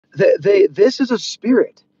This is a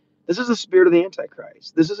spirit. This is the spirit of the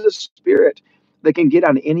Antichrist. This is a spirit that can get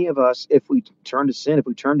on any of us if we turn to sin, if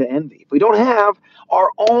we turn to envy. If we don't have our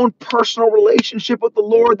own personal relationship with the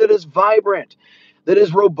Lord that is vibrant, that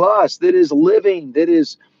is robust, that is living, that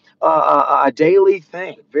is a daily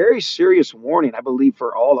thing. Very serious warning, I believe,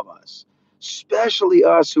 for all of us, especially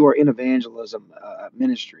us who are in evangelism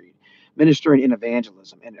ministering in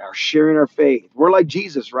evangelism and are sharing our faith. We're like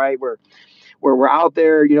Jesus, right? We're out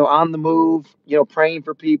there, on the move, praying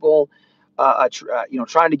for people,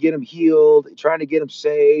 trying to get them healed, trying to get them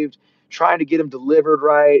saved, trying to get them delivered.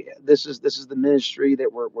 Right. This is the ministry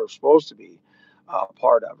that we're supposed to be a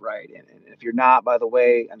part of. Right. And if you're not, by the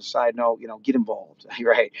way, on a side note, get involved.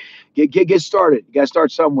 Right. Get started. You got to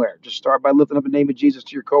start somewhere. Just start by lifting up the name of Jesus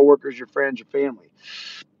to your coworkers, your friends, your family.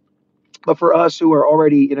 But for us who are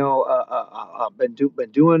already, been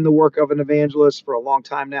doing the work of an evangelist for a long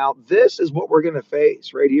time now, this is what we're going to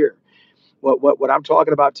face right here. What I'm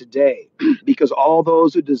talking about today, because all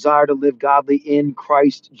those who desire to live godly in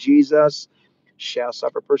Christ Jesus shall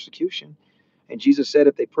suffer persecution. And Jesus said,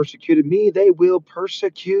 if they persecuted me, they will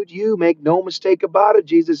persecute you. Make no mistake about it.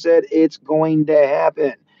 Jesus said, it's going to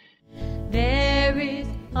happen. There is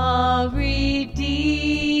a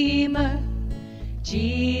Redeemer,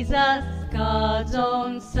 Jesus, God's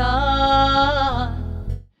own Son.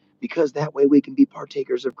 Because that way we can be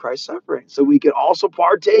partakers of Christ's suffering. So we can also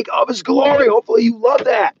partake of his glory. Hopefully you love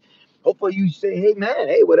that. Hopefully you say, hey, man,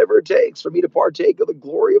 hey, whatever it takes for me to partake of the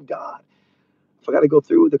glory of God. If I got to go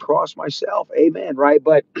through the cross myself, amen, right?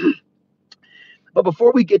 But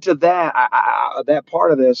before we get to that, that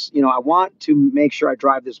part of this, I want to make sure I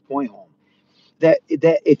drive this point home. That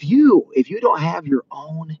if you don't have your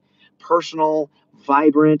own personal,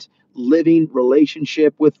 vibrant, living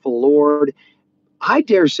relationship with the Lord, I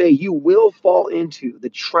dare say you will fall into the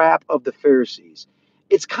trap of the Pharisees.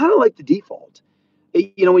 It's kind of like the default.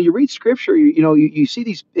 When you read scripture, you see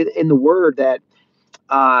these in the word that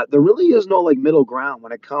there really is no like middle ground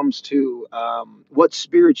when it comes to what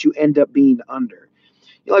spirit you end up being under.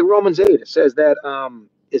 Like Romans 8, it says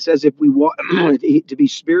if we want to be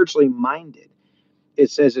spiritually minded,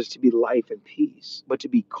 it says is to be life and peace, but to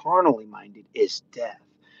be carnally minded is death,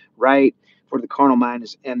 right? For the carnal mind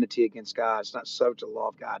is enmity against God. It's not subject to the law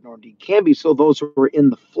of God, nor indeed can be. So those who are in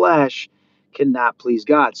the flesh cannot please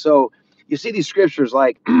God. So you see these scriptures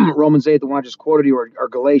like Romans 8, the one I just quoted you, or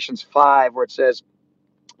Galatians 5, where it says,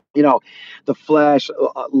 the flesh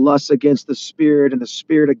lusts against the spirit and the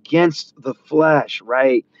spirit against the flesh,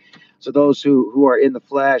 right? So those who are in the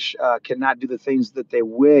flesh cannot do the things that they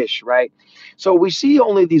wish, right? So we see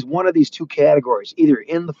only one of these two categories: either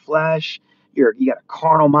in the flesh, you got a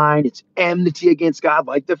carnal mind, it's enmity against God,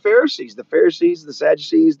 like the Pharisees. The Pharisees, the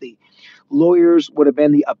Sadducees, the lawyers would have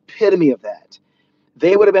been the epitome of that.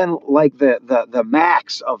 They would have been like the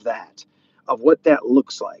max of that, of what that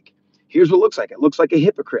looks like. Here's what it looks like. It looks like a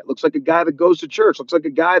hypocrite. It looks like a guy that goes to church. It looks like a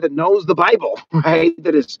guy that knows the Bible, right?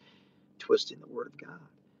 That is twisting the word of God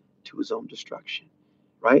to his own destruction,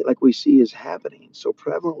 right? Like we see is happening so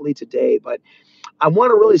prevalently today. But I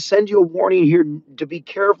want to really send you a warning here to be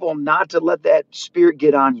careful not to let that spirit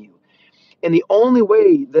get on you. And the only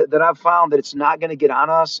way that I've found that it's not going to get on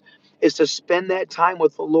us is to spend that time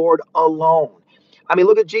with the Lord alone. I mean,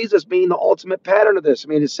 look at Jesus being the ultimate pattern of this. I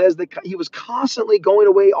mean, it says that he was constantly going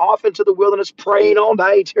away off into the wilderness, praying all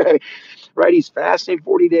night, right? He's fasting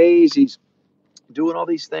 40 days. He's doing all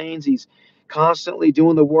these things. He's constantly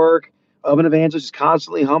doing the work of an evangelist. He's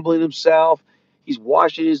constantly humbling himself. He's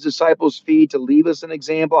washing his disciples' feet to leave us an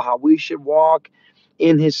example how we should walk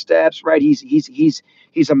in his steps, right? He's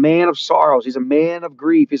a man of sorrows. He's a man of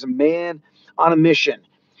grief. He's a man on a mission.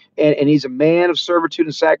 And he's a man of servitude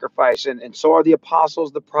and sacrifice. And so are the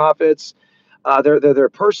apostles, the prophets. They're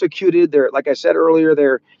persecuted. They're, like I said earlier,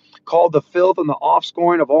 they're called the filth and the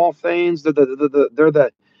offscoring of all things. They're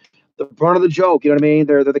the brunt of the joke. You know what I mean?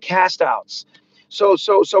 They're the cast outs. So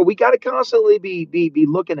we got to constantly be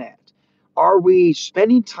looking at, are we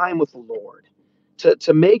spending time with the Lord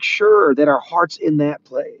to make sure that our heart's in that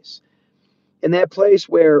place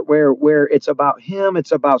where it's about him,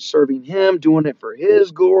 it's about serving him, doing it for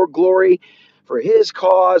his glory, for his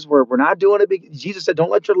cause, where we're not doing it because Jesus said,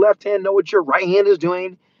 don't let your left hand know what your right hand is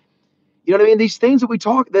doing. You know what I mean? These things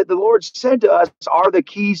that the Lord said to us are the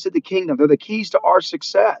keys to the kingdom. They're the keys to our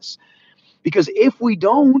success. Because if we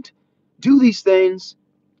don't do these things,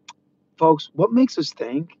 folks, what makes us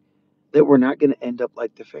think that we're not going to end up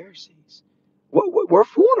like the Pharisees? We're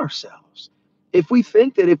fooling ourselves. If we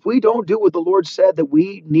think that if we don't do what the Lord said that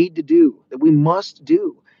we need to do, that we must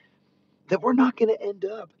do, that we're not going to end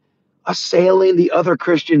up assailing the other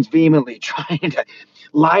Christians vehemently, trying to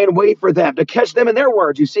lie in wait for them, to catch them in their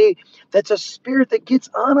words. You see, that's a spirit that gets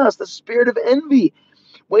on us, the spirit of envy.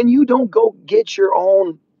 When you don't go get your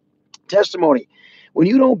own testimony, when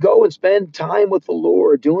you don't go and spend time with the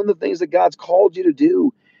Lord, doing the things that God's called you to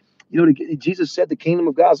do, Jesus said the kingdom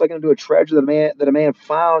of God is like unto a treasure that a man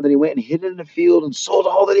found, that he went and hid it in the field and sold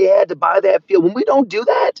all that he had to buy that field. When we don't do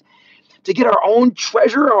that, to get our own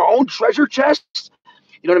treasure, our own treasure chest,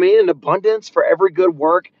 you know what I mean, in abundance for every good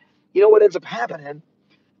work, you know what ends up happening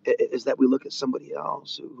is that we look at somebody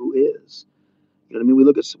else who is. You know what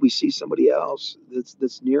I mean? We see somebody else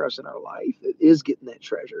that's near us in our life that is getting that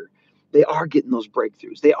treasure. They are getting those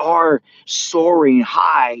breakthroughs. They are soaring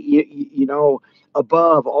high,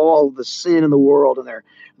 above all the sin in the world, and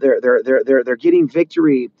they're getting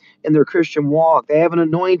victory in their Christian walk. They have an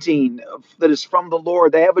anointing that is from the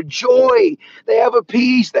Lord. They have a joy. They have a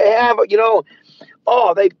peace. They have,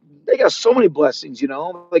 they got so many blessings.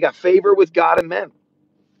 They got favor with God and men.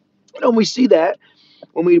 And we see that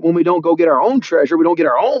when we don't go get our own treasure, we don't get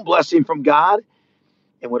our own blessing from God.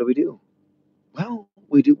 And what do? Well,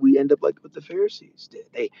 we end up like what the Pharisees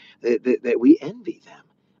did. We envy them.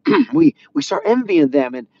 we start envying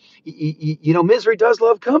them, and misery does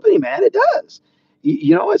love company, man. It does.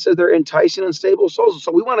 It says they're enticing unstable souls.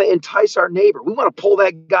 So we want to entice our neighbor. We want to pull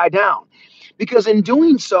that guy down, because in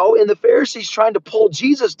doing so, in the Pharisees trying to pull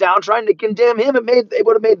Jesus down, trying to condemn him, it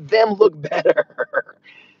would have made them look better.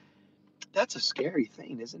 That's a scary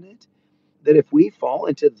thing, isn't it? That if we fall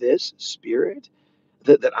into this spirit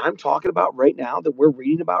that I'm talking about right now, that we're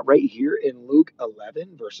reading about right here in Luke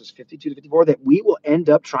 11, verses 52 to 54, that we will end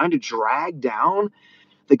up trying to drag down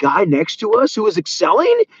the guy next to us who is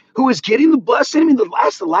excelling, who is getting the blessing. I mean,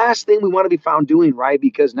 the last thing we want to be found doing, right?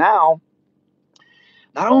 Because now,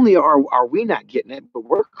 not only are we not getting it, but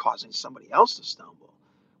we're causing somebody else to stumble.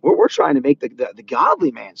 We're trying to make the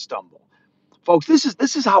godly man stumble. Folks, this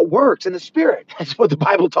is how it works in the spirit. That's what the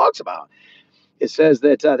Bible talks about. It says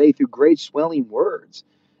that they, through great swelling words,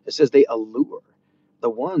 it says they allure the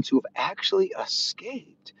ones who have actually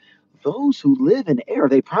escaped. Those who live in error,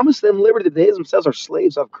 they promise them liberty, but they themselves are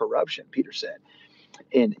slaves of corruption, Peter said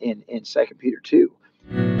in 2 Peter 2.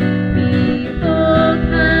 Behold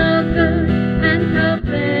how good and how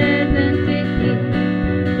fair